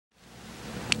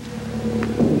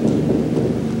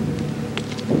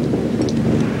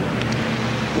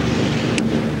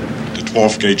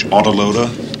12-gauge autoloader.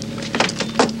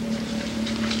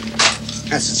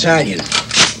 That's Italian.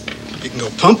 You can go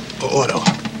pump or auto.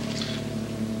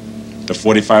 The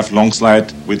 45 long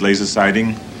slide with laser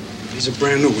sighting. These are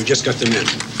brand new. We just got them in.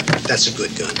 That's a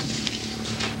good gun.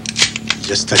 You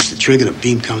just touch the trigger, the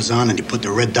beam comes on, and you put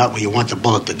the red dot where you want the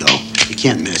bullet to go. You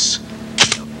can't miss.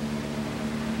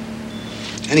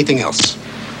 Anything else?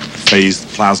 Phased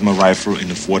plasma rifle in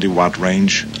the 40-watt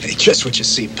range. Hey, just what you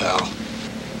see, pal.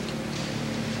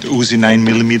 The Uzi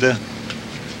 9mm.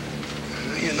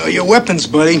 You know your weapons,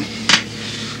 buddy.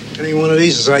 Any one of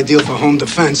these is ideal for home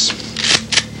defense.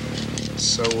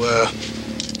 So,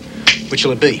 which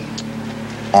will it be?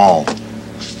 All.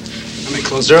 I may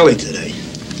close early today.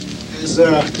 There's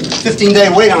a 15-day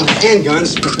wait on the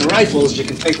handguns, but the rifles you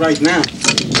can take right now.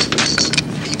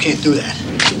 You can't do that.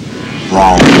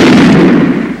 Wrong.